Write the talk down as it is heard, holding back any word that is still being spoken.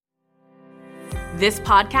This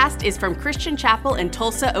podcast is from Christian Chapel in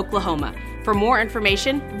Tulsa, Oklahoma. For more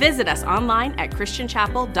information, visit us online at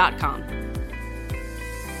christianchapel.com.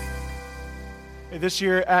 This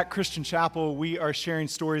year at Christian Chapel, we are sharing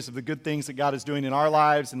stories of the good things that God is doing in our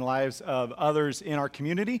lives and the lives of others in our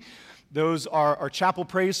community. Those are our chapel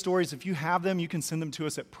praise stories. If you have them, you can send them to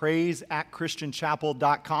us at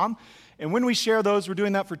praise@christianchapel.com. And when we share those, we're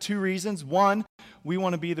doing that for two reasons. One, we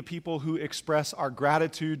want to be the people who express our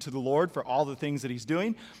gratitude to the Lord for all the things that He's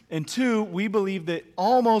doing. And two, we believe that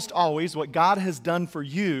almost always what God has done for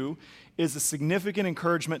you is a significant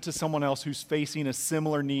encouragement to someone else who's facing a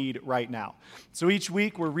similar need right now. So each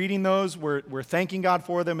week we're reading those, we're thanking God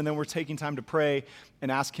for them, and then we're taking time to pray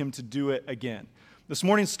and ask Him to do it again. This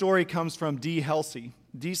morning's story comes from Dee Helsey.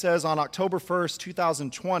 Dee says, on October 1st,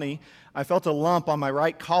 2020, I felt a lump on my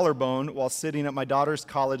right collarbone while sitting at my daughter's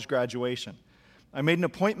college graduation. I made an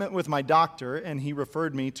appointment with my doctor, and he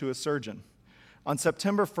referred me to a surgeon. On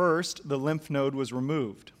September 1st, the lymph node was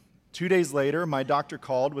removed. 2 days later, my doctor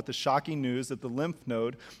called with the shocking news that the lymph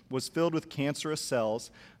node was filled with cancerous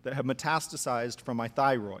cells that had metastasized from my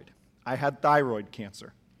thyroid. I had thyroid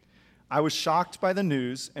cancer. I was shocked by the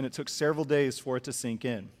news, and it took several days for it to sink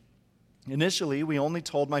in. Initially, we only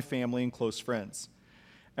told my family and close friends.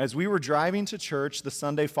 As we were driving to church the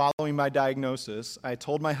Sunday following my diagnosis, I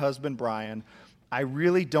told my husband, Brian, I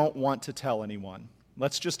really don't want to tell anyone.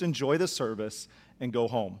 Let's just enjoy the service and go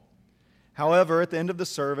home. However, at the end of the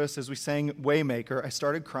service, as we sang Waymaker, I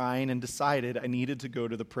started crying and decided I needed to go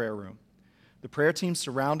to the prayer room. The prayer team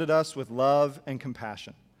surrounded us with love and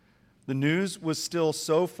compassion. The news was still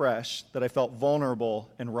so fresh that I felt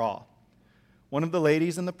vulnerable and raw. One of the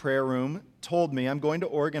ladies in the prayer room told me, I'm going to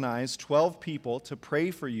organize 12 people to pray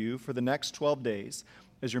for you for the next 12 days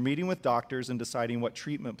as you're meeting with doctors and deciding what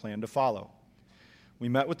treatment plan to follow. We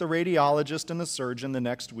met with the radiologist and the surgeon the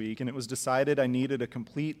next week, and it was decided I needed a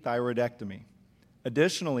complete thyroidectomy.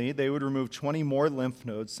 Additionally, they would remove 20 more lymph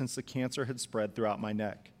nodes since the cancer had spread throughout my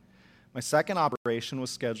neck. My second operation was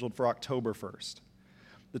scheduled for October 1st.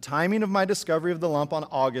 The timing of my discovery of the lump on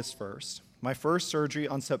August 1st, my first surgery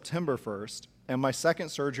on September 1st, and my second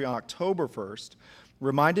surgery on October 1st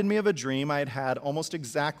reminded me of a dream I had had almost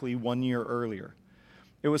exactly 1 year earlier.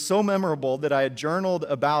 It was so memorable that I had journaled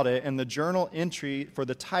about it, and the journal entry for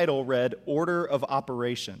the title read, Order of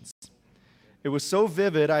Operations. It was so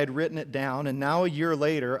vivid I had written it down, and now a year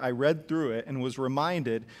later I read through it and was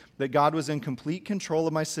reminded that God was in complete control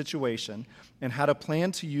of my situation and had a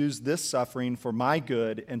plan to use this suffering for my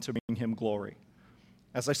good and to bring Him glory.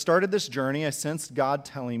 As I started this journey, I sensed God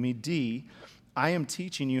telling me, Dee, I am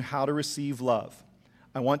teaching you how to receive love.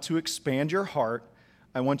 I want to expand your heart.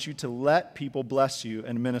 I want you to let people bless you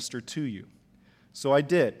and minister to you. So I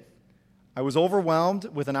did. I was overwhelmed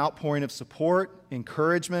with an outpouring of support,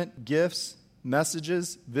 encouragement, gifts,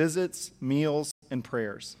 messages, visits, meals, and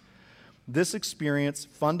prayers. This experience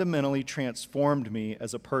fundamentally transformed me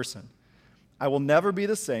as a person. I will never be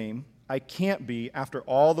the same. I can't be after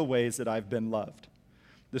all the ways that I've been loved.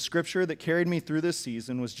 The scripture that carried me through this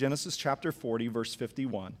season was Genesis chapter 40, verse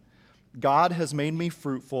 51. God has made me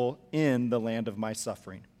fruitful in the land of my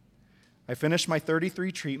suffering. I finished my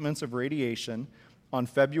 33 treatments of radiation on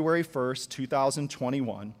February 1st,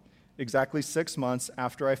 2021, exactly 6 months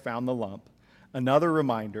after I found the lump, another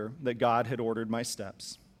reminder that God had ordered my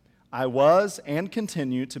steps. I was and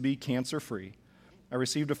continue to be cancer-free. I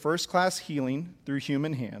received a first-class healing through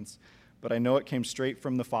human hands, but I know it came straight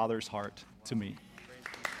from the Father's heart to me.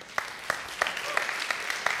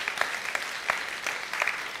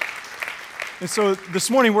 And so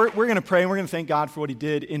this morning, we're going to pray, and we're going to thank God for what He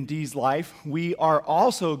did in Dee's life. We are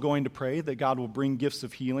also going to pray that God will bring gifts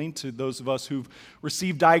of healing to those of us who've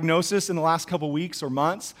received diagnosis in the last couple weeks or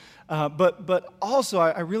months. But also,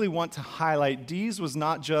 I really want to highlight, Dee's was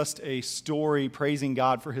not just a story praising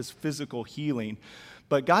God for his physical healing,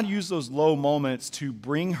 but God used those low moments to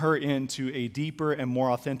bring her into a deeper and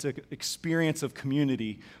more authentic experience of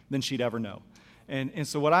community than she'd ever known. And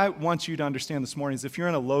so what I want you to understand this morning is if you're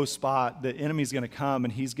in a low spot, the enemy's going to come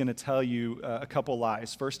and he's going to tell you a couple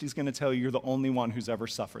lies. First, he's going to tell you you're the only one who's ever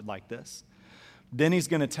suffered like this. Then he's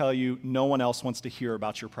going to tell you no one else wants to hear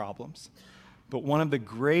about your problems. But one of the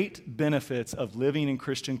great benefits of living in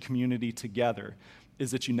Christian community together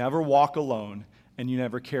is that you never walk alone and you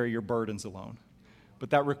never carry your burdens alone. But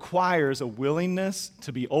that requires a willingness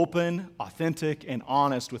to be open, authentic, and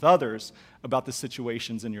honest with others about the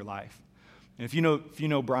situations in your life. And if you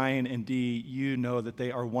know Brian and Dee, you know that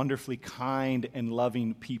they are wonderfully kind and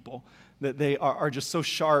loving people, that they are just so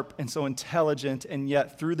sharp and so intelligent, and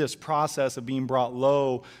yet through this process of being brought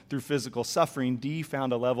low through physical suffering, Dee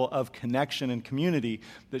found a level of connection and community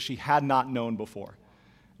that she had not known before.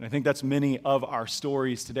 And I think that's many of our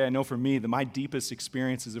stories today. I know for me that my deepest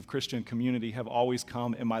experiences of Christian community have always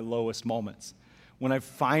come in my lowest moments, when I've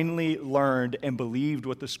finally learned and believed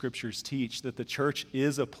what the scriptures teach, that the church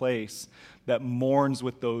is a place that mourns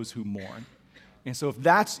with those who mourn. And so if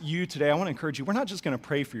that's you today, I want to encourage you, we're not just going to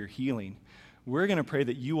pray for your healing. We're going to pray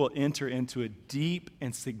that you will enter into a deep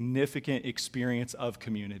and significant experience of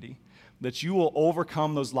community, that you will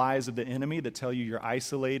overcome those lies of the enemy that tell you you're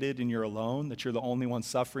isolated and you're alone, that you're the only one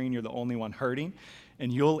suffering, you're the only one hurting,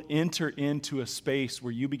 and you'll enter into a space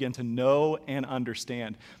where you begin to know and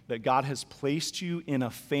understand that God has placed you in a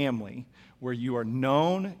family where you are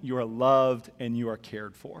known, you are loved, and you are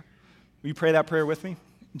cared for. Will you pray that prayer with me?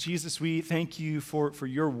 Jesus, we thank you for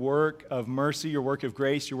your work of mercy, your work of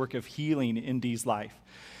grace, your work of healing in Dee's life.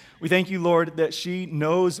 We thank you, Lord, that she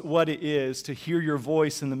knows what it is to hear your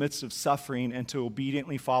voice in the midst of suffering and to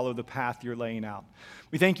obediently follow the path you're laying out.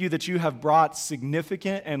 We thank you that you have brought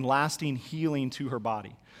significant and lasting healing to her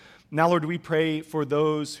body. Now, Lord, we pray for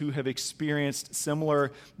those who have experienced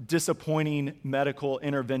similar disappointing medical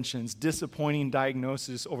interventions, disappointing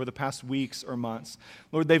diagnoses over the past weeks or months.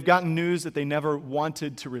 Lord, they've gotten news that they never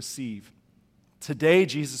wanted to receive. Today,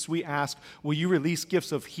 Jesus, we ask, will you release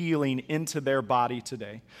gifts of healing into their body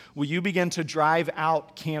today? Will you begin to drive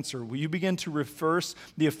out cancer? Will you begin to reverse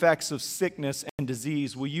the effects of sickness and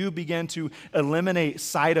disease? Will you begin to eliminate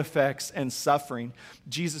side effects and suffering?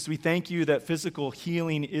 Jesus, we thank you that physical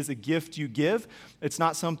healing is a gift you give. It's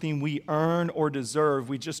not something we earn or deserve.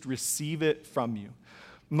 We just receive it from you.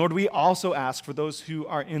 Lord, we also ask for those who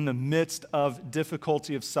are in the midst of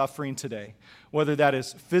difficulty of suffering today, whether that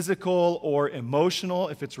is physical or emotional,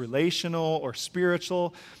 if it's relational or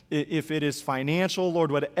spiritual, if it is financial,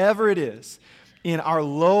 Lord, whatever it is, in our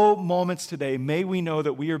low moments today, may we know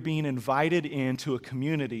that we are being invited into a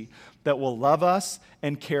community that will love us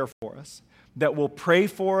and care for us, that will pray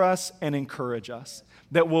for us and encourage us,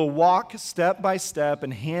 that will walk step by step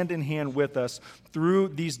and hand in hand with us through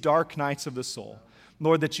these dark nights of the soul.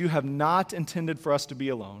 Lord, that you have not intended for us to be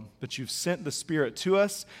alone, that you've sent the Spirit to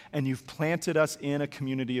us and you've planted us in a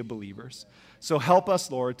community of believers. So help us,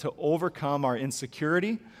 Lord, to overcome our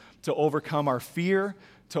insecurity, to overcome our fear,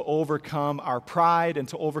 to overcome our pride, and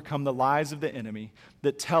to overcome the lies of the enemy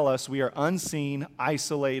that tell us we are unseen,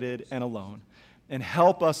 isolated, and alone. And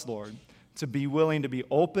help us, Lord, to be willing to be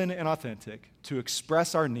open and authentic, to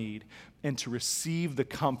express our need, and to receive the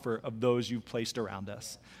comfort of those you've placed around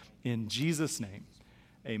us. In Jesus' name.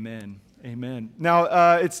 Amen. Amen.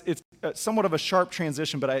 Now, it's somewhat of a sharp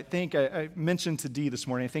transition, but I think I mentioned to Dee this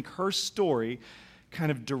morning, I think her story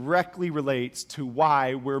kind of directly relates to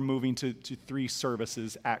why we're moving to 3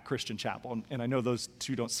 services at Christian Chapel. And I know those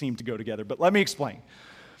two don't seem to go together, but let me explain.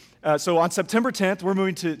 So on September 10th, we're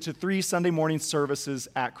moving to 3 Sunday morning services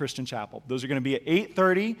at Christian Chapel. Those are going to be at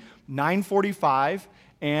 8:30, 9:45,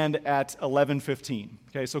 and at 11:15.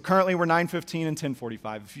 Okay, so currently we're 9:15 and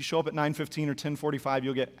 10:45. If you show up at 9:15 or 10:45,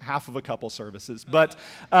 you'll get half of a couple services. But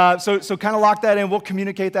so kind of lock that in. We'll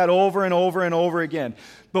communicate that over and over and over again.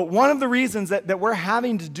 But one of the reasons that we're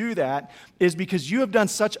having to do that is because you have done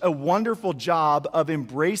such a wonderful job of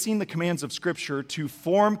embracing the commands of Scripture to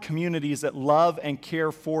form communities that love and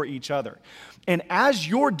care for each other. And as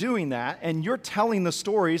you're doing that, and you're telling the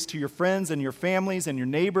stories to your friends and your families and your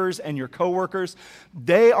neighbors and your coworkers,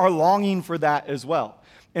 they are longing for that as well.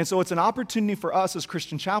 And so it's an opportunity for us as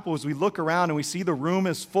Christian Chapel as we look around and we see the room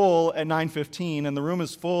is full at 9:15 and the room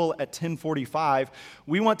is full at 10:45.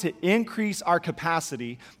 We want to increase our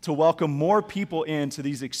capacity to welcome more people into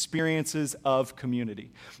these experiences of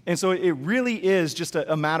community. And so it really is just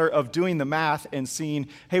a matter of doing the math and seeing,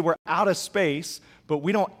 hey, we're out of space, but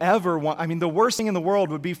we don't ever want, the worst thing in the world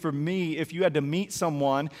would be for me if you had to meet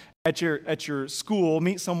someone at your school,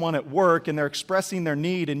 meet someone at work, and they're expressing their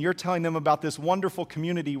need, and you're telling them about this wonderful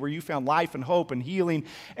community where you found life and hope and healing,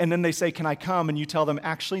 and then they say, can I come? And you tell them,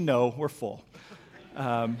 actually, no, we're full.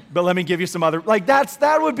 But let me give you some other,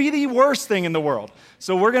 that would be the worst thing in the world.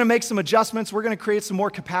 So we're going to make some adjustments. We're going to create some more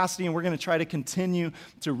capacity, and we're going to try to continue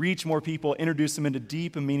to reach more people, introduce them into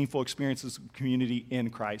deep and meaningful experiences of community in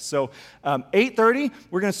Christ. So 8:30,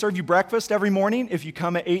 we're going to serve you breakfast every morning if you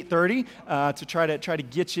come at 8:30 to try to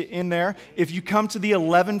get you in there. If you come to the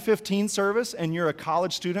 11:15 service and you're a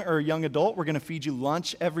college student or a young adult, we're going to feed you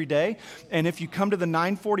lunch every day. And if you come to the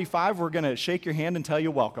 9:45, we're going to shake your hand and tell you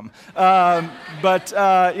welcome. But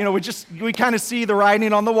But, we kind of see the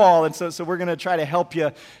writing on the wall, and so we're going to try to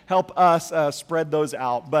help us spread those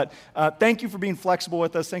out. But thank you for being flexible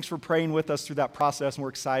with us. Thanks for praying with us through that process, and we're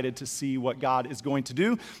excited to see what God is going to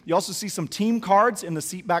do. You also see some team cards in the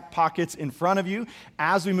seat back pockets in front of you.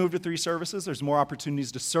 As we move to 3 services, there's more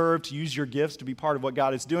opportunities to serve, to use your gifts, to be part of what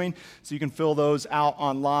God is doing. So you can fill those out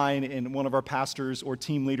online, and one of our pastors or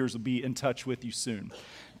team leaders will be in touch with you soon.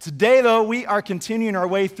 Today, though, we are continuing our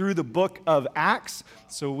way through the book of Acts.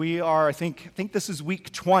 So we are, I think this is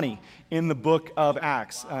week 20 in the book of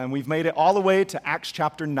Acts. And we've made it all the way to Acts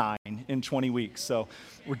chapter 9 in 20 weeks. So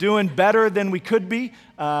we're doing better than we could be.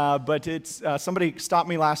 But it's somebody stopped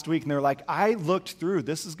me last week, and they're like, I looked through.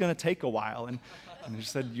 This is going to take a while. And I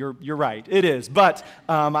just said, you're right, it is. But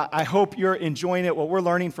I hope you're enjoying it. What we're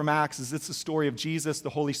learning from Acts is it's the story of Jesus, the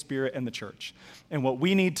Holy Spirit, and the church. And what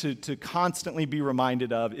we need to constantly be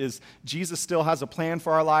reminded of is Jesus still has a plan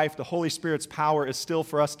for our life. The Holy Spirit's power is still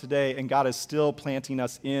for us today, and God is still planting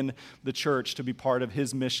us in the church to be part of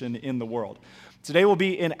his mission in the world. Today we'll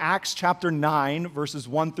be in Acts chapter 9, verses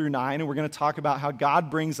 1 through 9, and we're going to talk about how God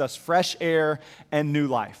brings us fresh air and new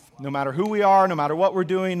life. No matter who we are, no matter what we're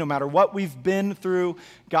doing, no matter what we've been through,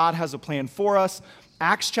 God has a plan for us.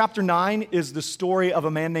 Acts chapter 9 is the story of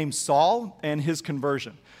a man named Saul and his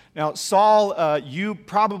conversion. Now, Saul, you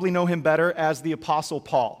probably know him better as the Apostle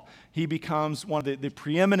Paul. He becomes one of the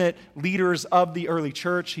preeminent leaders of the early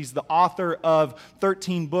church. He's the author of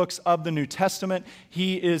 13 books of the New Testament.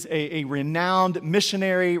 He is a renowned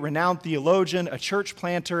missionary, renowned theologian, a church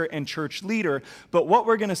planter, and church leader. But what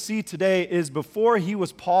we're going to see today is before he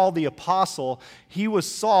was Paul the Apostle, he was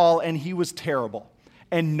Saul, and he was terrible,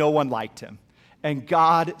 and no one liked him. And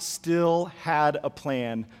God still had a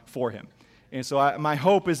plan for him. And so my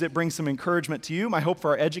hope is it brings some encouragement to you. My hope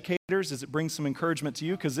for our educators is it brings some encouragement to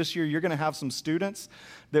you, because this year you're going to have some students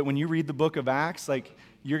that when you read the book of Acts, like,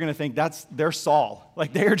 you're going to think they're Saul.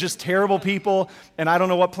 Like, they are just terrible people, and I don't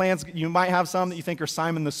know what plans. You might have some that you think are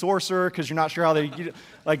Simon the Sorcerer, because you're not sure how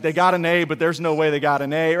they got an A, but there's no way they got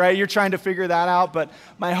an A, right? You're trying to figure that out. But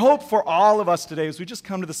my hope for all of us today is we just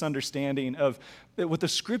come to this understanding of that what the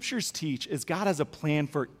Scriptures teach is God has a plan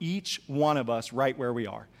for each one of us right where we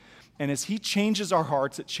are. And as he changes our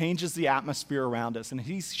hearts, it changes the atmosphere around us. And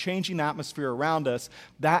he's changing the atmosphere around us,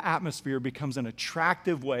 that atmosphere becomes an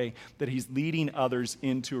attractive way that he's leading others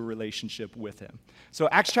into a relationship with him. So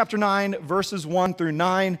Acts chapter 9, verses 1 through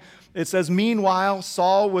 9, it says, "Meanwhile,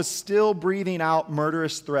 Saul was still breathing out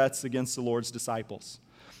murderous threats against the Lord's disciples.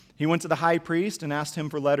 He went to the high priest and asked him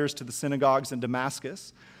for letters to the synagogues in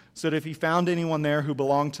Damascus, so that if he found anyone there who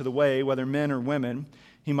belonged to the way, whether men or women,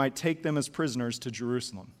 he might take them as prisoners to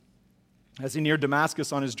Jerusalem. As he neared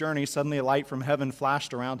Damascus on his journey, suddenly a light from heaven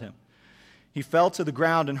flashed around him. He fell to the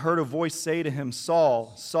ground and heard a voice say to him,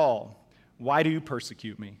 'Saul, Saul, why do you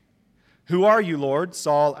persecute me?' 'Who are you, Lord?'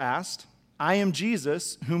 Saul asked. 'I am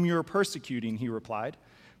Jesus, whom you are persecuting,' he replied.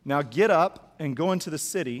 'Now get up and go into the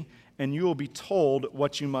city, and you will be told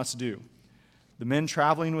what you must do.' The men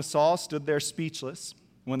traveling with Saul stood there speechless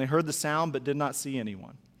when they heard the sound but did not see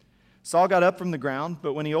anyone. Saul got up from the ground,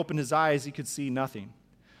 but when he opened his eyes, he could see nothing.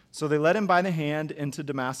 So they led him by the hand into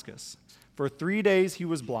Damascus. For 3 days he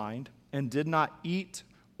was blind and did not eat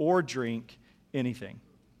or drink anything."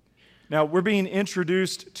 Now, we're being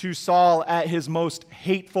introduced to Saul at his most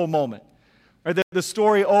hateful moment. Right? The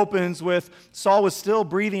story opens with Saul was still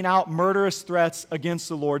breathing out murderous threats against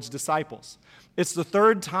the Lord's disciples. It's the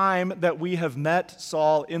third time that we have met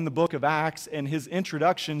Saul in the book of Acts, and his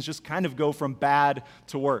introductions just kind of go from bad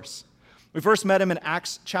to worse. We first met him in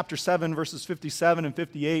Acts chapter 7, verses 57 and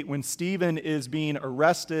 58, when Stephen is being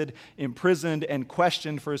arrested, imprisoned, and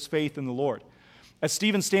questioned for his faith in the Lord. As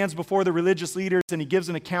Stephen stands before the religious leaders and he gives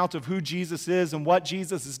an account of who Jesus is and what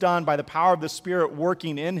Jesus has done by the power of the Spirit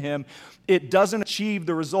working in him, it doesn't achieve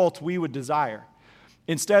the result we would desire.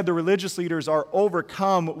 Instead, the religious leaders are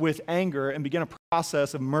overcome with anger and begin a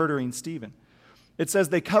process of murdering Stephen. It says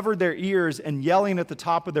they covered their ears, and yelling at the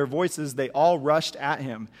top of their voices, they all rushed at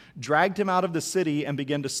him, dragged him out of the city, and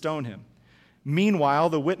began to stone him. Meanwhile,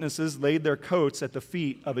 the witnesses laid their coats at the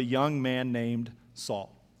feet of a young man named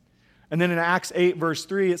Saul. And then in Acts 8, verse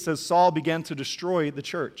 3, it says Saul began to destroy the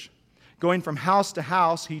church. Going from house to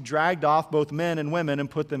house, he dragged off both men and women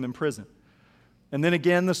and put them in prison. And then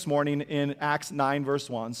again this morning in Acts 9, verse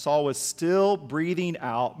 1, Saul was still breathing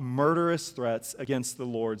out murderous threats against the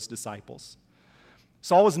Lord's disciples.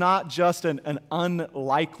 Saul was not just an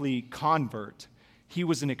unlikely convert. He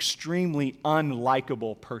was an extremely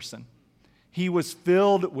unlikable person. He was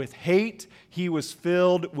filled with hate. He was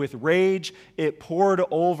filled with rage. It poured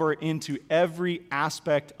over into every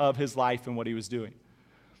aspect of his life and what he was doing.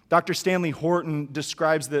 Dr. Stanley Horton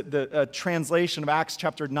describes the translation of Acts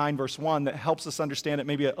chapter 9, verse 1 that helps us understand it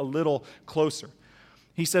maybe a little closer.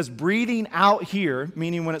 He says, breathing out here,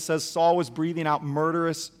 meaning when it says Saul was breathing out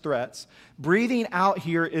murderous threats, breathing out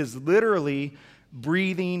here is literally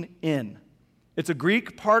breathing in. It's a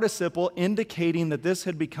Greek participle indicating that this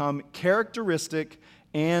had become characteristic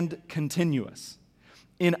and continuous.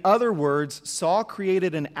 In other words, Saul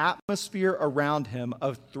created an atmosphere around him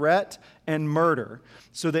of threat and murder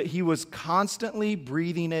so that he was constantly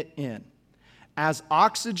breathing it in. As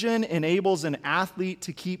oxygen enables an athlete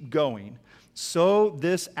to keep going, so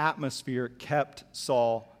this atmosphere kept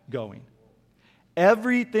Saul going.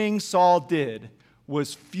 Everything Saul did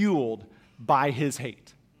was fueled by his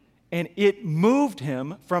hate. And it moved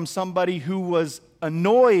him from somebody who was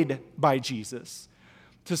annoyed by Jesus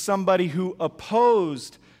to somebody who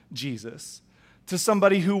opposed Jesus, to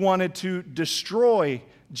somebody who wanted to destroy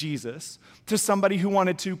Jesus, to somebody who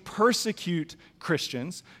wanted to persecute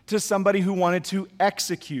Christians, to somebody who wanted to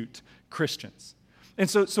execute Christians. And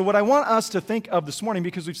so what I want us to think of this morning,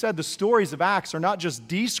 because we've said the stories of Acts are not just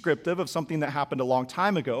descriptive of something that happened a long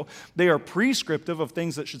time ago, they are prescriptive of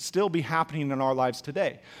things that should still be happening in our lives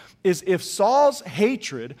today, is if Saul's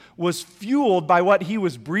hatred was fueled by what he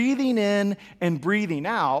was breathing in and breathing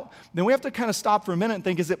out, then we have to kind of stop for a minute and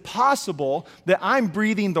think, is it possible that I'm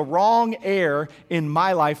breathing the wrong air in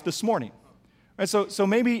my life this morning? Right, so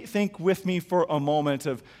maybe think with me for a moment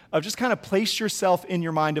of just kind of place yourself in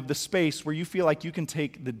your mind of the space where you feel like you can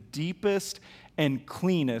take the deepest and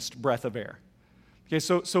cleanest breath of air. Okay,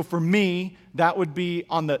 so for me, that would be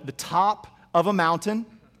on the top of a mountain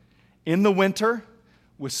in the winter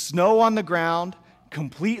with snow on the ground,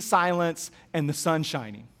 complete silence, and the sun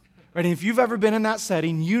shining. Right? And if you've ever been in that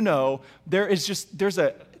setting, you know there's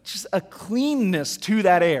a cleanness to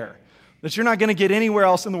that air that you're not going to get anywhere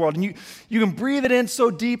else in the world. And you can breathe it in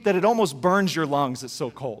so deep that it almost burns your lungs. It's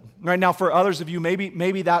so cold. Right now, for others of you,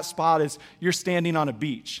 maybe that spot is you're standing on a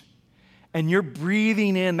beach and you're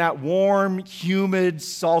breathing in that warm, humid,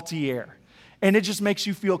 salty air. And it just makes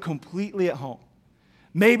you feel completely at home.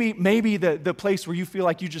 Maybe the place where you feel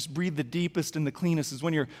like you just breathe the deepest and the cleanest is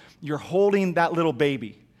when you're holding that little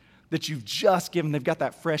baby that you've just given. They've got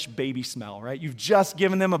that fresh baby smell, right? You've just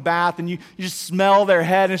given them a bath and you just smell their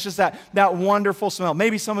head, and it's just that wonderful smell.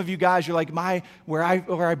 Maybe some of you guys, you're like, where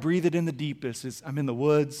I breathe it in the deepest is I'm in the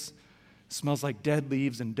woods. It smells like dead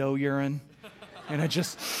leaves and doe urine. And I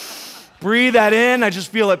just breathe that in. I just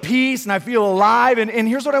feel at peace and I feel alive. And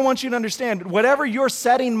here's what I want you to understand. Whatever your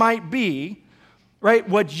setting might be, right,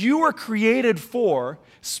 what you were created for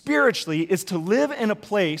spiritually is to live in a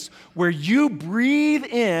place where you breathe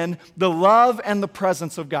in the love and the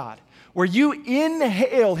presence of God, where you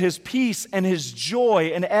inhale His peace and His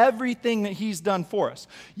joy and everything that He's done for us.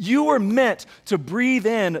 You were meant to breathe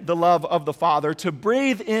in the love of the Father, to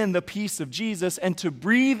breathe in the peace of Jesus, and to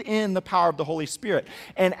breathe in the power of the Holy Spirit.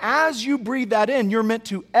 And as you breathe that in, you're meant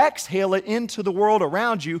to exhale it into the world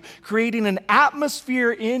around you, creating an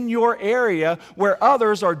atmosphere in your area where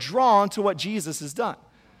others are drawn to what Jesus has done.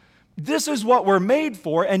 This is what we're made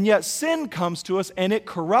for, and yet sin comes to us and it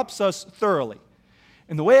corrupts us thoroughly.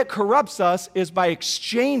 And the way it corrupts us is by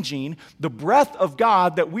exchanging the breath of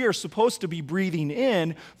God that we are supposed to be breathing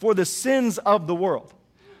in for the sins of the world.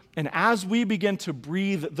 And as we begin to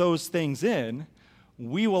breathe those things in,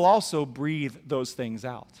 we will also breathe those things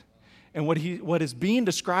out. And what is being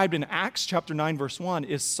described in Acts chapter 9, verse 1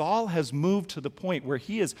 is Saul has moved to the point where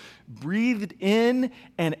he has breathed in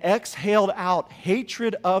and exhaled out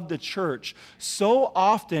hatred of the church so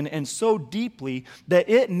often and so deeply that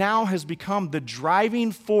it now has become the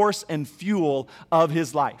driving force and fuel of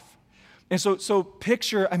his life. And so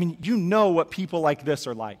picture, you know what people like this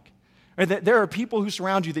are like. Right? That there are people who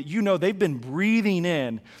surround you that you know they've been breathing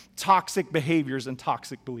in toxic behaviors and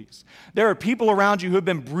toxic beliefs. There are people around you who have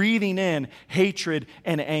been breathing in hatred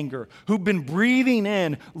and anger, who've been breathing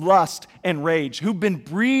in lust and rage, who've been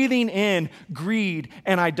breathing in greed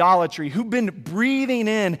and idolatry, who've been breathing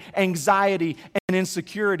in anxiety and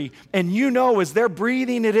insecurity. And you know as they're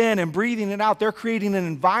breathing it in and breathing it out, they're creating an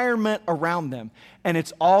environment around them. And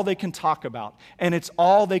it's all they can talk about. And it's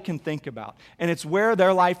all they can think about. And it's where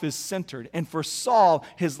their life is centered. And for Saul,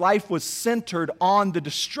 his life was centered on the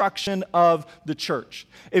destruction of the church.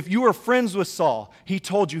 If you were friends with Saul, he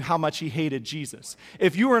told you how much he hated Jesus.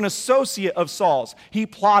 If you were an associate of Saul's, he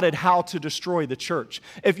plotted how to destroy the church.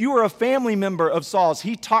 If you were a family member of Saul's,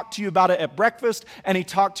 he talked to you about it at breakfast and he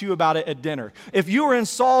talked to you about it at dinner. If you were in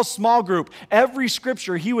Saul's small group, every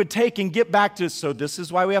scripture he would take and get back to, so this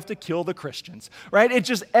is why we have to kill the Christians, right? It's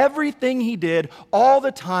just everything he did all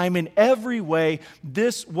the time in every way.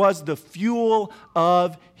 This was the fuel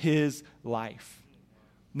of his life.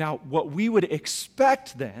 Now, what we would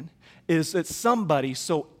expect then is that somebody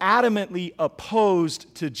so adamantly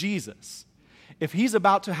opposed to Jesus, if he's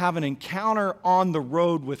about to have an encounter on the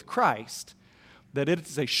road with Christ, that it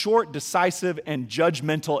is a short, decisive, and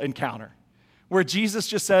judgmental encounter where Jesus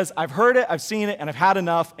just says, I've heard it, I've seen it, and I've had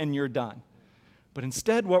enough, and you're done. But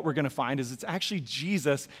instead, what we're going to find is it's actually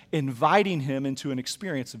Jesus inviting him into an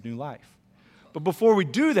experience of new life. But before we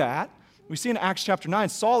do that, we see in Acts chapter 9,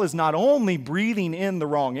 Saul is not only breathing in the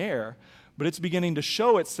wrong air, but it's beginning to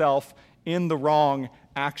show itself in the wrong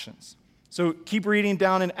actions. So keep reading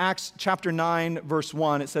down in Acts chapter 9, verse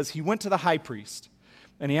 1. It says, he went to the high priest,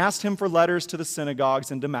 and he asked him for letters to the synagogues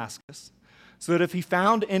in Damascus, so that if he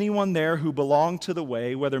found anyone there who belonged to the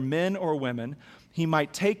way, whether men or women, he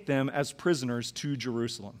might take them as prisoners to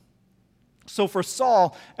Jerusalem. So for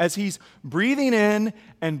Saul, as he's breathing in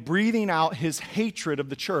and breathing out his hatred of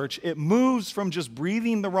the church, it moves from just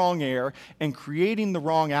breathing the wrong air and creating the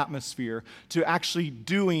wrong atmosphere to actually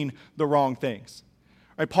doing the wrong things.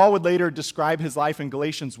 Right, Paul would later describe his life in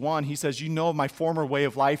Galatians 1. He says, you know my former way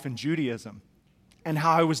of life in Judaism, and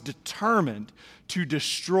how I was determined to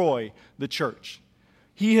destroy the church.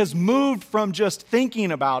 He has moved from just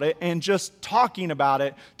thinking about it and just talking about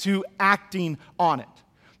it to acting on it.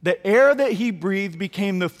 The air that he breathed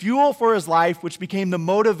became the fuel for his life, which became the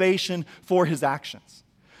motivation for his actions.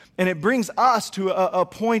 And it brings us to a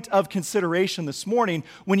point of consideration this morning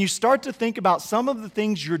when you start to think about some of the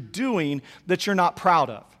things you're doing that you're not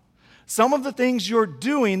proud of. Some of the things you're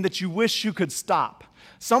doing that you wish you could stop.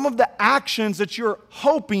 Some of the actions that you're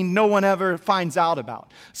hoping no one ever finds out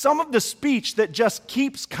about. Some of the speech that just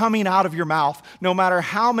keeps coming out of your mouth no matter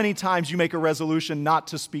how many times you make a resolution not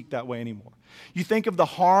to speak that way anymore. You think of the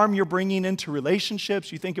harm you're bringing into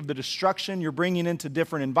relationships. You think of the destruction you're bringing into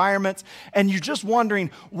different environments. And you're just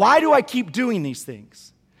wondering, why do I keep doing these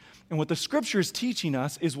things? And what the scripture is teaching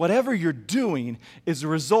us is whatever you're doing is a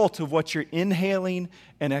result of what you're inhaling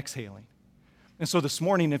and exhaling. And so this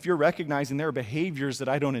morning, if you're recognizing there are behaviors that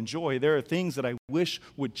I don't enjoy, there are things that I wish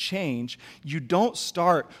would change, you don't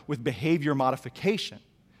start with behavior modification,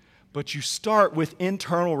 but you start with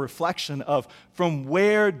internal reflection of from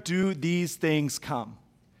where do these things come?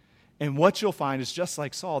 And what you'll find is just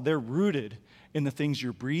like Saul, they're rooted in the things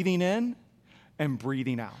you're breathing in and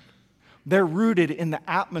breathing out. They're rooted in the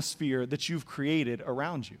atmosphere that you've created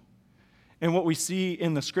around you. And what we see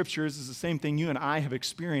in the scriptures is the same thing you and I have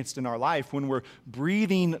experienced in our life. When we're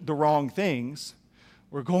breathing the wrong things,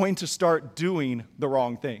 we're going to start doing the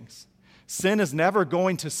wrong things. Sin is never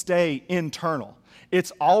going to stay internal.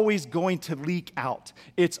 It's always going to leak out.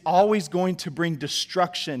 It's always going to bring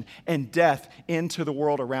destruction and death into the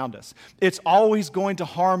world around us. It's always going to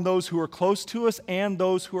harm those who are close to us and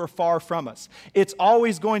those who are far from us. It's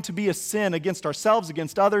always going to be a sin against ourselves,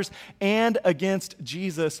 against others, and against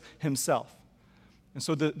Jesus himself. And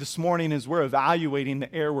so this morning, as we're evaluating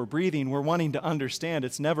the air we're breathing, we're wanting to understand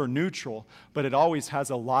it's never neutral, but it always has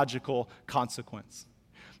a logical consequence.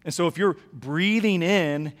 And so if you're breathing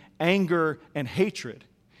in anger and hatred,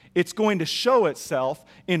 it's going to show itself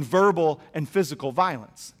in verbal and physical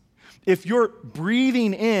violence. If you're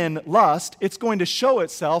breathing in lust, it's going to show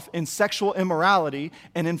itself in sexual immorality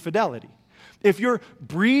and infidelity. If you're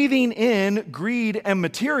breathing in greed and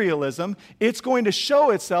materialism, it's going to show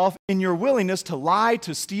itself in your willingness to lie,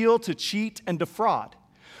 to steal, to cheat, and defraud.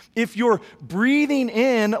 If you're breathing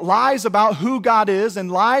in lies about who God is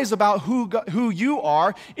and lies about who you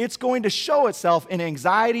are, it's going to show itself in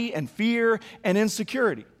anxiety and fear and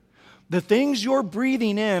insecurity. The things you're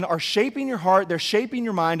breathing in are shaping your heart, they're shaping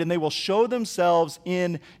your mind, and they will show themselves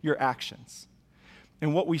in your actions.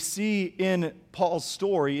 And what we see in Paul's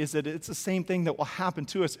story is that it's the same thing that will happen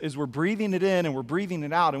to us as we're breathing it in and we're breathing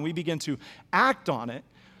it out and we begin to act on it.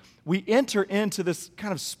 We enter into this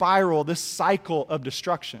kind of spiral, this cycle of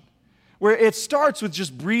destruction, where it starts with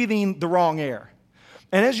just breathing the wrong air.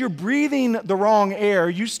 And as you're breathing the wrong air,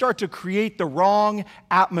 you start to create the wrong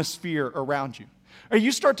atmosphere around you. Or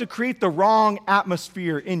you start to create the wrong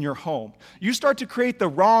atmosphere in your home. You start to create the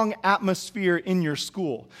wrong atmosphere in your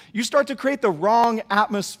school. You start to create the wrong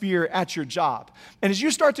atmosphere at your job. And as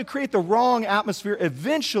you start to create the wrong atmosphere,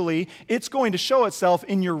 eventually it's going to show itself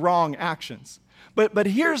in your wrong actions. But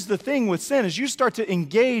here's the thing with sin. As you start to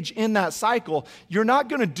engage in that cycle, you're not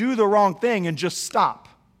going to do the wrong thing and just stop.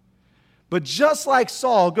 But just like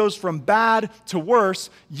Saul goes from bad to worse,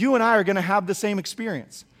 you and I are going to have the same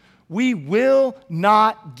experience. we will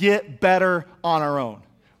not get better on our own.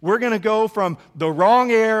 We're going to go from the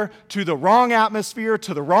wrong air to the wrong atmosphere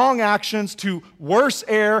to the wrong actions to worse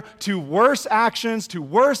air to worse actions to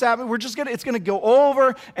worse atmosphere. It's going to go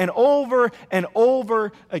over and over and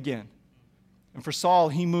over again. And for Saul,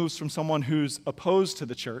 he moves from someone who's opposed to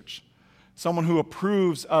the church, someone who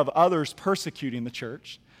approves of others persecuting the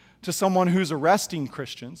church, to someone who's arresting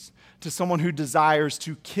Christians, to someone who desires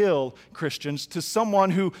to kill Christians, to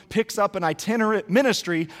someone who picks up an itinerant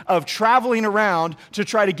ministry of traveling around to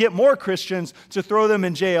try to get more Christians to throw them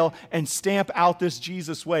in jail and stamp out this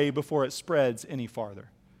Jesus way before it spreads any farther.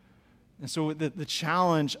 And so the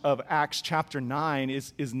challenge of Acts chapter 9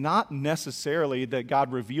 is not necessarily that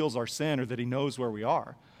God reveals our sin or that he knows where we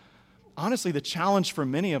are. Honestly, the challenge for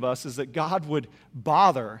many of us is that God would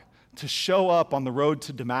bother to show up on the road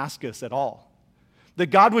to Damascus at all. That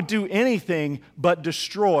God would do anything but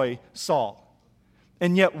destroy Saul.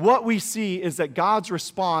 And yet what we see is that God's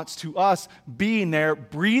response to us being there,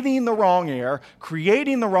 breathing the wrong air,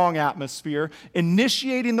 creating the wrong atmosphere,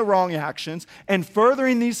 initiating the wrong actions, and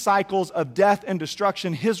furthering these cycles of death and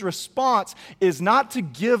destruction, his response is not to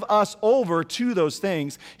give us over to those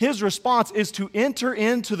things. His response is to enter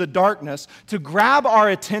into the darkness, to grab our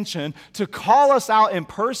attention, to call us out in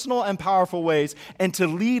personal and powerful ways, and to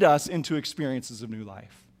lead us into experiences of new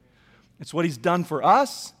life. It's what he's done for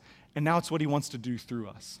us. And now it's what he wants to do through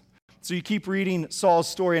us. So you keep reading Saul's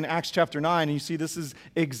story in Acts chapter 9, and you see this is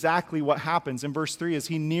exactly what happens. In verse 3, as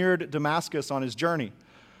he neared Damascus on his journey,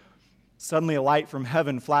 suddenly a light from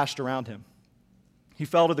heaven flashed around him. He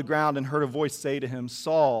fell to the ground and heard a voice say to him,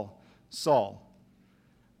 "Saul, Saul,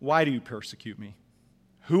 why do you persecute me?"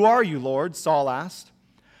 "Who are you, Lord?" Saul asked.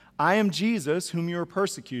 "I am Jesus, whom you are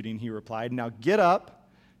persecuting," he replied. "Now get up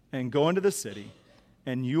and go into the city,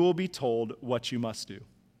 and you will be told what you must do."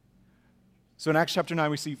 So in Acts chapter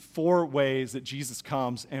 9, we see 4 ways that Jesus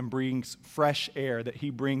comes and brings fresh air, that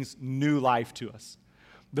he brings new life to us.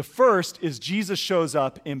 The first is Jesus shows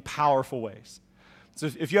up in powerful ways. So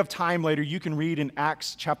if you have time later, you can read in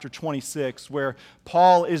Acts chapter 26 where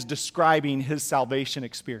Paul is describing his salvation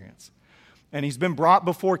experience. And he's been brought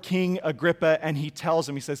before King Agrippa, and he tells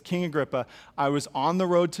him, he says, "King Agrippa, I was on the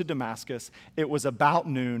road to Damascus. It was about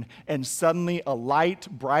noon, and suddenly a light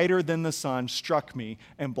brighter than the sun struck me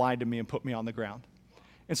and blinded me and put me on the ground."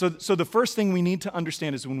 And so the first thing we need to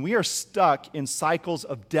understand is when we are stuck in cycles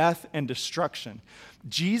of death and destruction,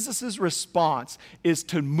 Jesus' response is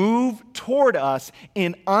to move toward us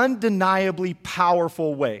in undeniably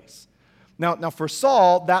powerful ways. Now, for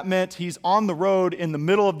Saul, that meant he's on the road in the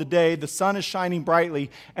middle of the day, the sun is shining brightly,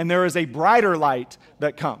 and there is a brighter light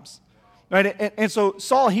that comes. Right? And so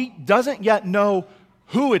Saul, he doesn't yet know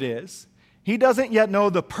who it is. He doesn't yet know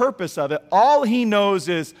the purpose of it. All he knows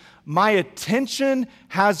is, my attention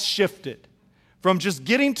has shifted from just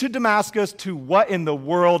getting to Damascus to what in the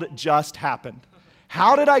world just happened.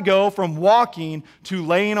 How did I go from walking to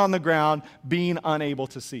laying on the ground, being unable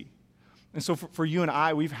to see? And so for you and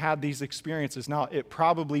I, we've had these experiences. Now, it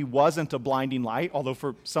probably wasn't a blinding light, although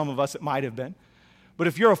for some of us it might have been. But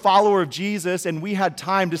if you're a follower of Jesus and we had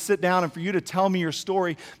time to sit down and for you to tell me your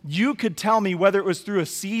story, you could tell me whether it was through a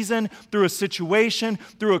season, through a situation,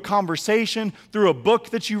 through a conversation, through a book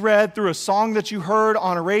that you read, through a song that you heard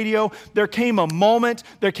on a radio. There came a moment,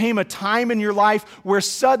 there came a time in your life where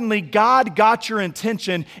suddenly God got your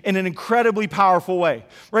attention in an incredibly powerful way,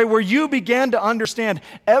 right? Where you began to understand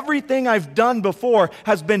everything I've done before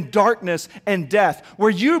has been darkness and death. Where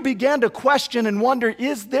you began to question and wonder,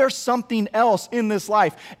 is there something else in this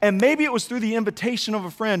life? And maybe it was through the invitation of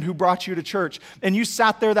a friend who brought you to church, and you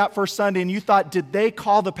sat there that first Sunday and you thought, did they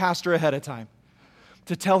call the pastor ahead of time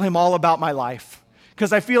to tell him all about my life?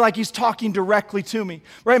 Because I feel like he's talking directly to me,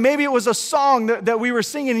 right? Maybe it was a song that we were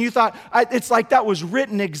singing and you thought, it's like that was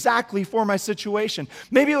written exactly for my situation.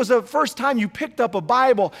 Maybe it was the first time you picked up a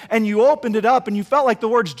Bible and you opened it up and you felt like the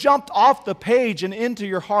words jumped off the page and into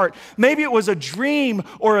your heart. Maybe it was a dream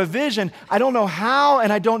or a vision. I don't know how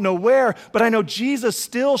and I don't know where, but I know Jesus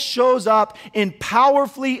still shows up in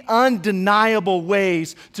powerfully undeniable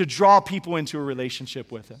ways to draw people into a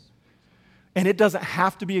relationship with him. And it doesn't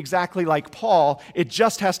have to be exactly like Paul. It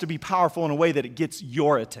just has to be powerful in a way that it gets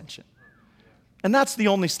your attention. And that's the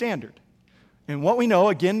only standard. And what we know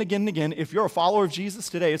again and again and again, if you're a follower of Jesus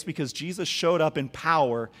today, it's because Jesus showed up in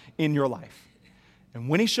power in your life. And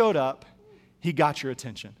when he showed up, he got your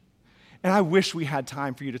attention. And I wish we had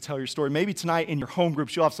time for you to tell your story. Maybe tonight in your home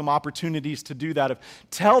groups, you'll have some opportunities to do that.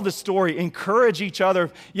 Tell the story, encourage each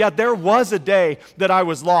other. Yeah, there was a day that I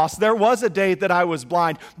was lost. There was a day that I was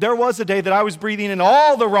blind. There was a day that I was breathing in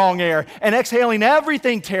all the wrong air and exhaling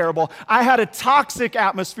everything terrible. I had a toxic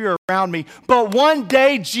atmosphere around me. But one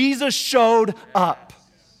day, Jesus showed up.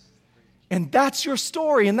 And that's your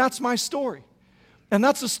story, and that's my story. And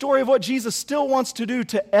that's the story of what Jesus still wants to do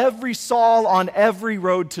to every Saul on every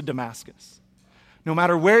road to Damascus. No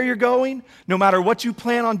matter where you're going, no matter what you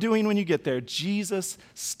plan on doing when you get there, Jesus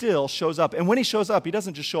still shows up. And when he shows up, he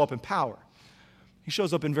doesn't just show up in power. He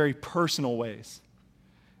shows up in very personal ways.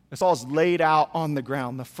 As Saul's laid out on the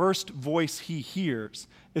ground, the first voice he hears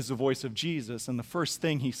is the voice of Jesus. And the first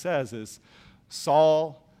thing he says is,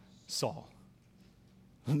 Saul, Saul.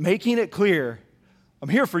 Making it clear, I'm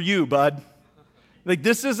here for you, bud. Like,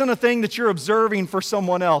 this isn't a thing that you're observing for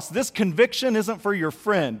someone else. This conviction isn't for your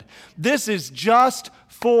friend. This is just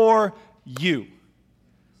for you.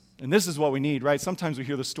 And this is what we need, right? Sometimes we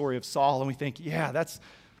hear the story of Saul and we think, yeah, that's,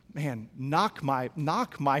 man, knock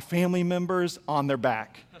my family members on their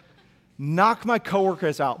back. Knock my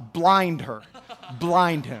coworkers out. Blind her.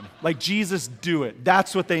 Blind him. Like, Jesus, do it.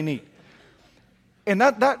 That's what they need. And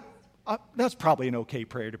that's probably an okay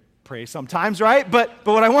prayer to pray sometimes, right? But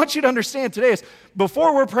what I want you to understand today is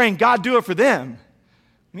before we're praying, God, do it for them,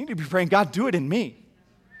 we need to be praying, God, do it in me.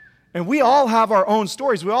 And we all have our own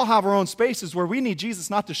stories. We all have our own spaces where we need Jesus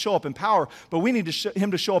not to show up in power, but we need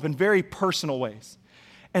him to show up in very personal ways.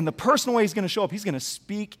 And the personal way he's going to show up, he's going to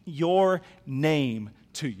speak your name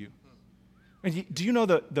to you. And do you know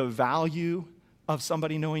the value of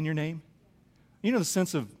somebody knowing your name? You know the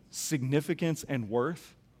sense of significance and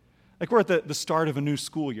worth? Like we're at the start of a new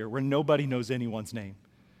school year where nobody knows anyone's name,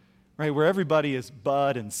 right? Where everybody is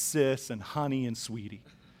Bud and Sis and Honey and Sweetie,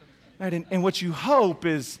 right? And what you hope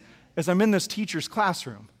is, as I'm in this teacher's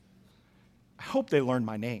classroom, I hope they learn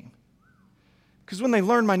my name. Because when they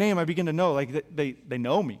learn my name, I begin to know, like, they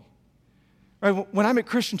know me. Right? When I'm at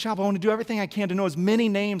Christian Chapel, I want to do everything I can to know as many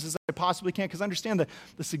names as I possibly can because I understand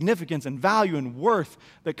the significance and value and worth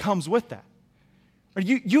that comes with that.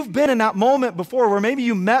 You've been in that moment before where maybe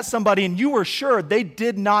you met somebody and you were sure they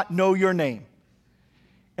did not know your name.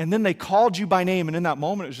 And then they called you by name, and in that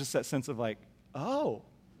moment, it was just that sense of like, oh.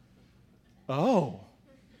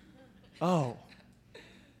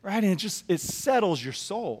 Right? And it settles your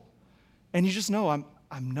soul. And you just know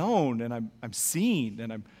I'm known, and I'm seen,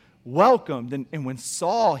 and I'm welcomed. And when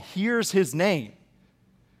Saul hears his name,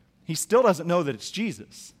 he still doesn't know that it's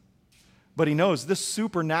Jesus. But he knows this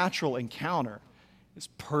supernatural encounter is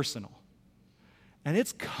personal. And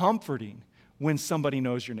it's comforting when somebody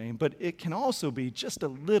knows your name, but it can also be just a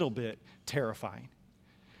little bit terrifying.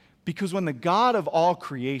 Because when the God of all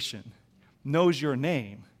creation knows your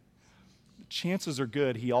name, chances are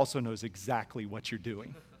good he also knows exactly what you're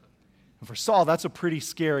doing. And for Saul, that's a pretty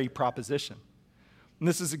scary proposition. And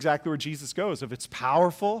this is exactly where Jesus goes. If it's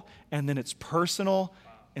powerful, and then it's personal,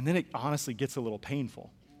 and then it honestly gets a little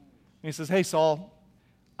painful. And he says, hey,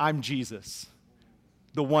 I'm Jesus,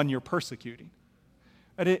 the one you're persecuting.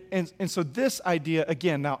 And so this idea,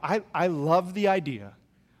 again, now I love the idea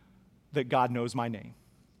that God knows my name.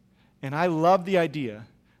 And I love the idea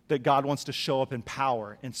that God wants to show up in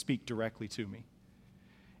power and speak directly to me.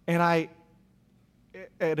 And I,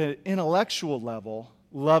 at an intellectual level,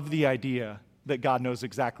 love the idea that God knows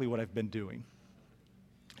exactly what I've been doing.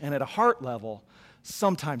 And at a heart level,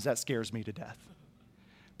 sometimes that scares me to death.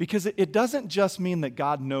 Because it doesn't just mean that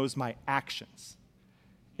God knows my actions.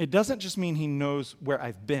 It doesn't just mean he knows where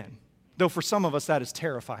I've been, though for some of us that is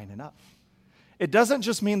terrifying enough. It doesn't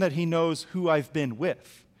just mean that he knows who I've been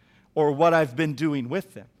with or what I've been doing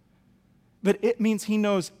with them, but it means he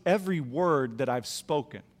knows every word that I've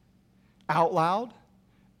spoken out loud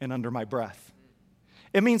and under my breath.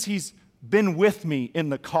 It means he's been with me in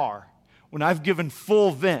the car when I've given full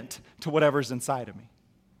vent to whatever's inside of me.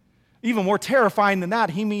 Even more terrifying than that,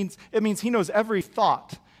 it means he knows every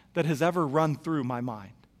thought that has ever run through my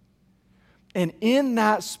mind. And in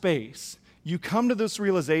that space, you come to this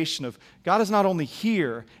realization of God is not only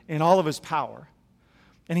here in all of his power,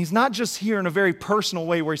 and he's not just here in a very personal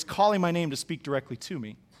way where he's calling my name to speak directly to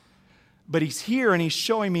me, but he's here and he's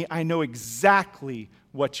showing me I know exactly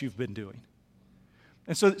what you've been doing.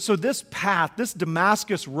 And so this path, this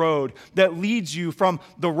Damascus road that leads you from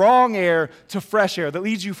the wrong air to fresh air, that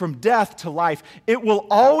leads you from death to life, it will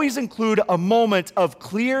always include a moment of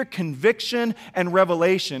clear conviction and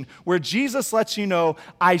revelation where Jesus lets you know,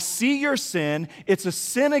 I see your sin, it's a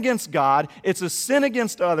sin against God, it's a sin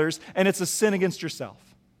against others, and it's a sin against yourself.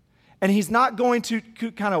 And he's not going to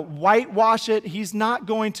kind of whitewash it. He's not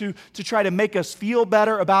going to try to make us feel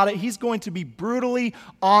better about it. He's going to be brutally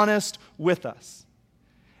honest with us.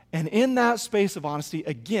 And in that space of honesty,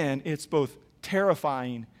 again, it's both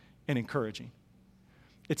terrifying and encouraging.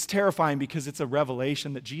 It's terrifying because it's a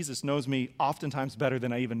revelation that Jesus knows me oftentimes better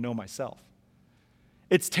than I even know myself.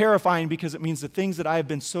 It's terrifying because it means the things that I have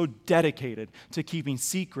been so dedicated to keeping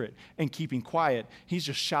secret and keeping quiet, he's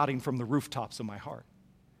just shouting from the rooftops of my heart.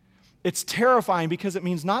 It's terrifying because it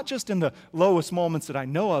means not just in the lowest moments that I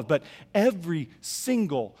know of, but every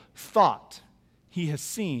single thought he has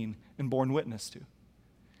seen and borne witness to.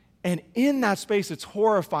 And in that space, it's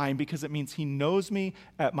horrifying because it means he knows me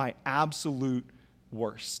at my absolute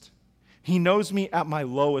worst. He knows me at my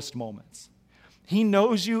lowest moments. He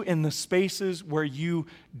knows you in the spaces where you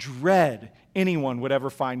dread anyone would ever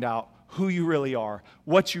find out who you really are,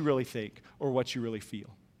 what you really think, or what you really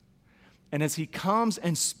feel. And as he comes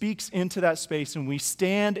and speaks into that space and we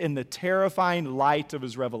stand in the terrifying light of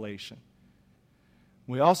his revelation,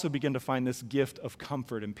 we also begin to find this gift of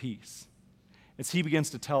comfort and peace. As he begins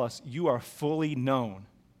to tell us, you are fully known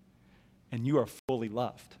and you are fully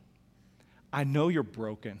loved. I know you're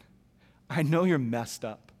broken. I know you're messed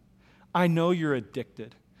up. I know you're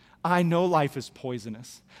addicted. I know life is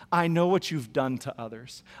poisonous. I know what you've done to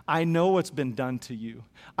others. I know what's been done to you.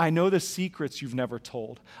 I know the secrets you've never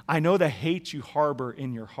told. I know the hate you harbor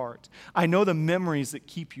in your heart. I know the memories that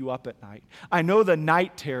keep you up at night. I know the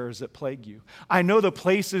night terrors that plague you. I know the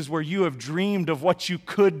places where you have dreamed of what you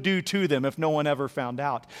could do to them if no one ever found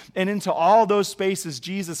out. And into all those spaces,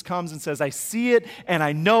 Jesus comes and says, I see it and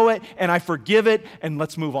I know it and I forgive it and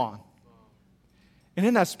let's move on. And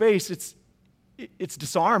in that space, it's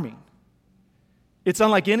disarming. It's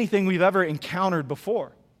unlike anything we've ever encountered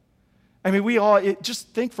before. I mean, just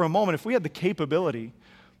think for a moment, if we had the capability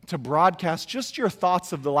to broadcast just your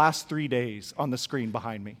thoughts of the last 3 days on the screen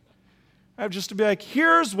behind me. Just to be like,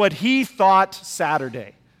 here's what he thought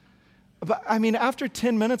Saturday. But I mean, after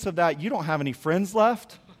 10 minutes of that, you don't have any friends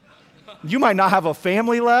left. You might not have a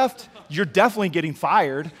family left. You're definitely getting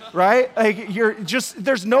fired, right?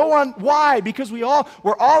 There's no one. Why? Because we're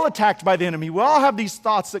all attacked by the enemy. We all have these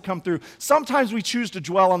thoughts that come through. Sometimes we choose to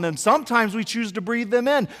dwell on them. Sometimes we choose to breathe them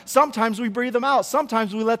in. Sometimes we breathe them out.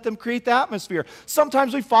 Sometimes we let them create the atmosphere.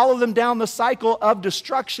 Sometimes we follow them down the cycle of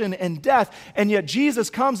destruction and death. And yet Jesus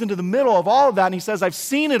comes into the middle of all of that and he says, I've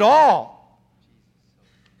seen it all.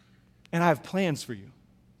 And I have plans for you.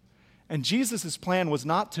 And Jesus' plan was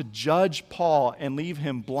not to judge Paul and leave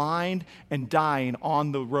him blind and dying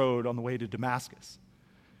on the road on the way to Damascus.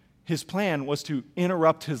 His plan was to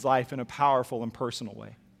interrupt his life in a powerful and personal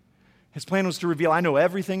way. His plan was to reveal, I know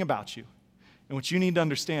everything about you. And what you need to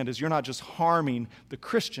understand is you're not just harming the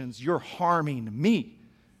Christians, you're harming me.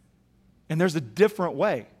 And there's a different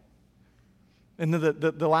way. And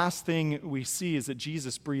the last thing we see is that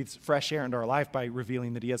Jesus breathes fresh air into our life by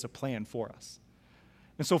revealing that he has a plan for us.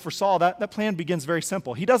 And so for Saul, that plan begins very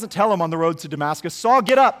simple. He doesn't tell him on the road to Damascus, Saul,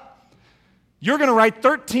 get up. You're going to write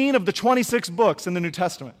 13 of the 26 books in the New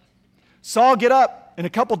Testament. Saul, get up. In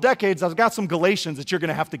a couple decades, I've got some Galatians that you're going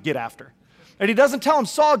to have to get after. And he doesn't tell him,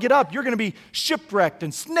 Saul, get up. You're going to be shipwrecked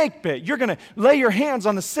and snake bit. You're going to lay your hands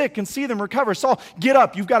on the sick and see them recover. Saul, get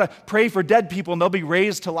up. You've got to pray for dead people and they'll be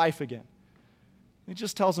raised to life again. He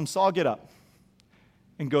just tells him, Saul, get up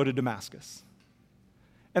and go to Damascus.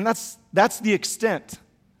 And that's the extent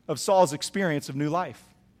of Saul's experience of new life.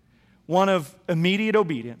 One of immediate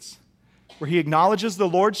obedience, where he acknowledges the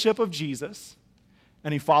lordship of Jesus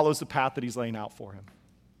and he follows the path that he's laying out for him.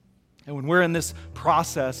 And when we're in this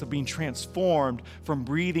process of being transformed from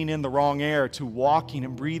breathing in the wrong air to walking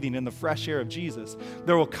and breathing in the fresh air of Jesus,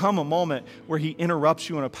 there will come a moment where he interrupts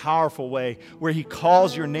you in a powerful way, where he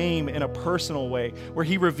calls your name in a personal way, where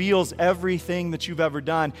he reveals everything that you've ever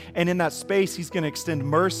done. And in that space, he's going to extend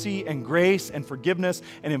mercy and grace and forgiveness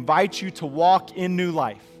and invite you to walk in new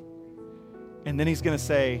life. And then he's going to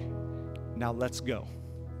say, now let's go.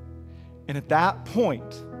 And at that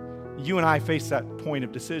point, you and I face that point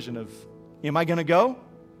of decision of, am I going to go?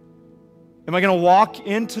 Am I going to walk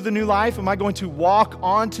into the new life? Am I going to walk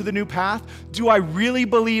onto the new path? Do I really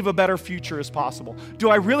believe a better future is possible? Do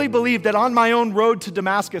I really believe that on my own road to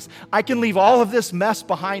Damascus, I can leave all of this mess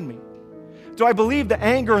behind me? Do I believe the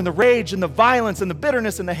anger and the rage and the violence and the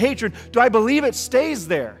bitterness and the hatred, do I believe it stays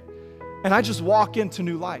there? And I just walk into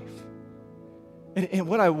new life. And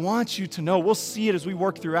what I want you to know, we'll see it as we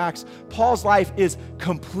work through Acts, Paul's life is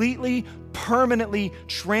completely, permanently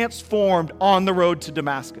transformed on the road to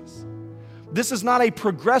Damascus. This is not a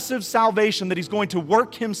progressive salvation that he's going to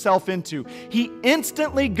work himself into. He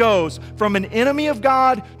instantly goes from an enemy of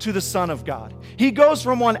God to the Son of God. He goes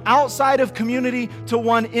from one outside of community to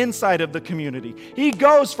one inside of the community. He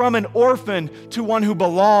goes from an orphan to one who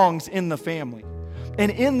belongs in the family.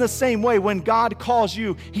 And in the same way, when God calls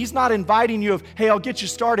you, he's not inviting you of, hey, I'll get you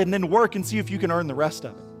started and then work and see if you can earn the rest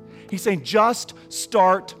of it. He's saying, just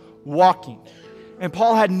start walking. And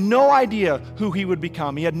Paul had no idea who he would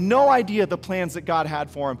become. He had no idea the plans that God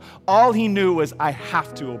had for him. All he knew was, I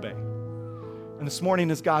have to obey. And this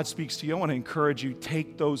morning, as God speaks to you, I want to encourage you,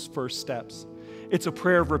 take those first steps. It's a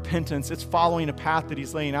prayer of repentance. It's following a path that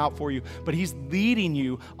he's laying out for you. But he's leading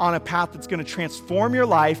you on a path that's going to transform your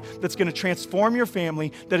life, that's going to transform your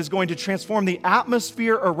family, that is going to transform the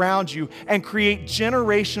atmosphere around you and create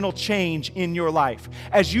generational change in your life.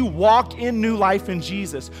 As you walk in new life in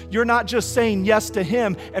Jesus, you're not just saying yes to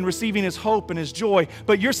him and receiving his hope and his joy,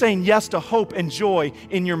 but you're saying yes to hope and joy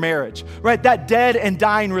in your marriage, right? That dead and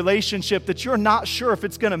dying relationship that you're not sure if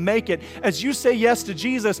it's going to make it. As you say yes to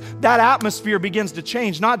Jesus, that atmosphere begins to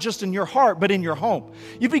change, not just in your heart, but in your home.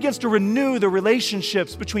 It begins to renew the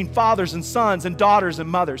relationships between fathers and sons and daughters and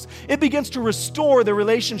mothers. It begins to restore the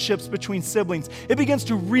relationships between siblings. It begins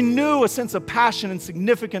to renew a sense of passion and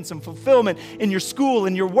significance and fulfillment in your school,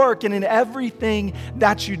 in your work, and in everything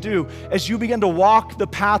that you do. As you begin to walk the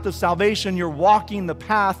path of salvation, you're walking the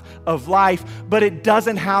path of life, but it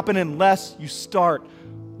doesn't happen unless you start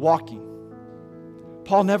walking.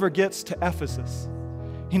 Paul never gets to Ephesus.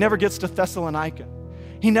 He never gets to Thessalonica.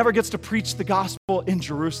 He never gets to preach the gospel in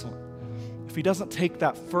Jerusalem if he doesn't take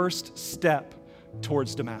that first step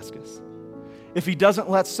towards Damascus. If he doesn't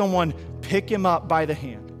let someone pick him up by the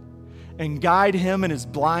hand and guide him and his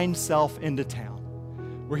blind self into town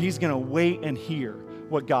where he's going to wait and hear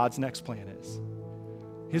what God's next plan is.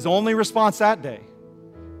 His only response that day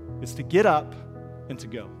is to get up and to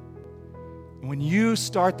go. When you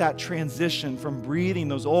start that transition from breathing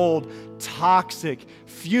those old, toxic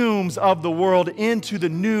fumes of the world into the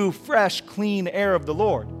new, fresh, clean air of the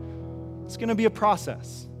Lord, it's going to be a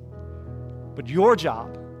process. But your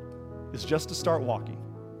job is just to start walking.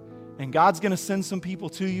 And God's going to send some people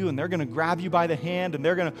to you, and they're going to grab you by the hand, and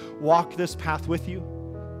they're going to walk this path with you.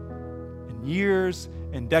 And years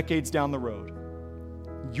and decades down the road,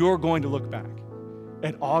 you're going to look back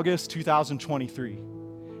at August 2023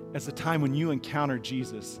 as a time when you encountered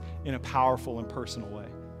Jesus in a powerful and personal way.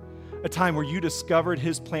 A time where you discovered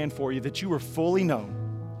his plan for you, that you were fully known,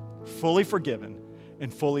 fully forgiven,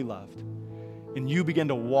 and fully loved. And you begin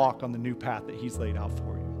to walk on the new path that he's laid out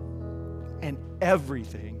for you. And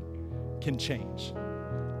everything can change.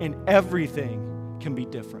 And everything can be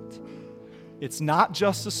different. It's not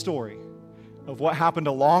just a story of what happened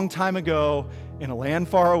a long time ago in a land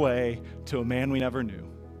far away to a man we never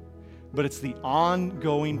knew. But it's the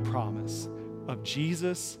ongoing promise of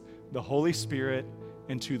Jesus, the Holy Spirit,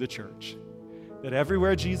 and to the church. That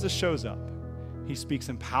everywhere Jesus shows up, he speaks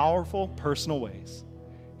in powerful, personal ways.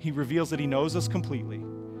 He reveals that he knows us completely,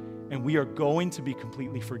 and we are going to be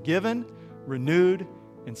completely forgiven, renewed,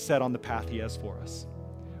 and set on the path he has for us.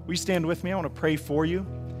 Will you stand with me? I want to pray for you.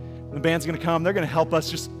 The band's going to come. They're going to help us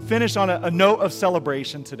just finish on a note of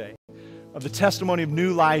celebration today, of the testimony of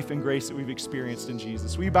new life and grace that we've experienced in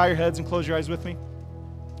Jesus. Will you bow your heads and close your eyes with me?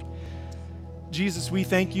 Jesus, we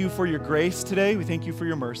thank you for your grace today. We thank you for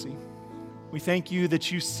your mercy. We thank you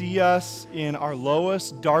that you see us in our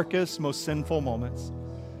lowest, darkest, most sinful moments,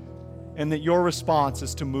 and that your response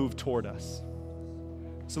is to move toward us.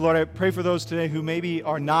 So Lord, I pray for those today who maybe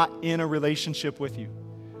are not in a relationship with you.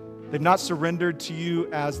 They've not surrendered to you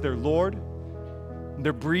as their Lord.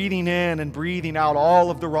 They're breathing in and breathing out all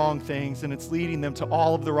of the wrong things, and it's leading them to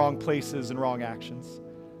all of the wrong places and wrong actions.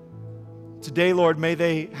 Today, Lord, may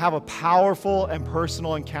they have a powerful and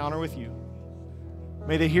personal encounter with you.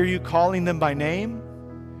 May they hear you calling them by name,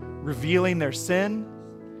 revealing their sin,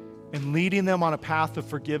 and leading them on a path of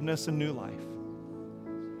forgiveness and new life.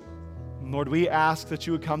 And Lord, we ask that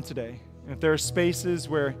you would come today. And if there are spaces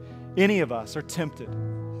where any of us are tempted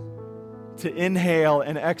to inhale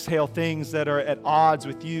and exhale things that are at odds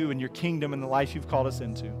with you and your kingdom and the life you've called us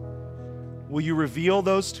into, will you reveal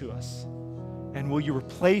those to us? And will you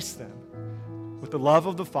replace them with the love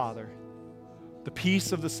of the Father, the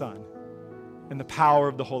peace of the Son, and the power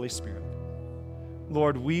of the Holy Spirit?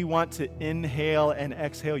 Lord, we want to inhale and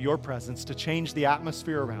exhale your presence to change the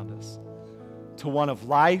atmosphere around us to one of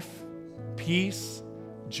life, peace,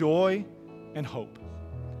 joy, and hope,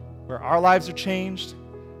 where our lives are changed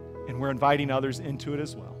and we're inviting others into it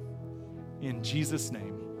as well. In Jesus'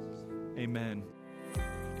 name, amen.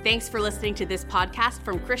 Thanks for listening to this podcast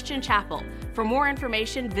from Christian Chapel. For more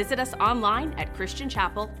information, visit us online at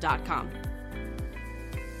christianchapel.com.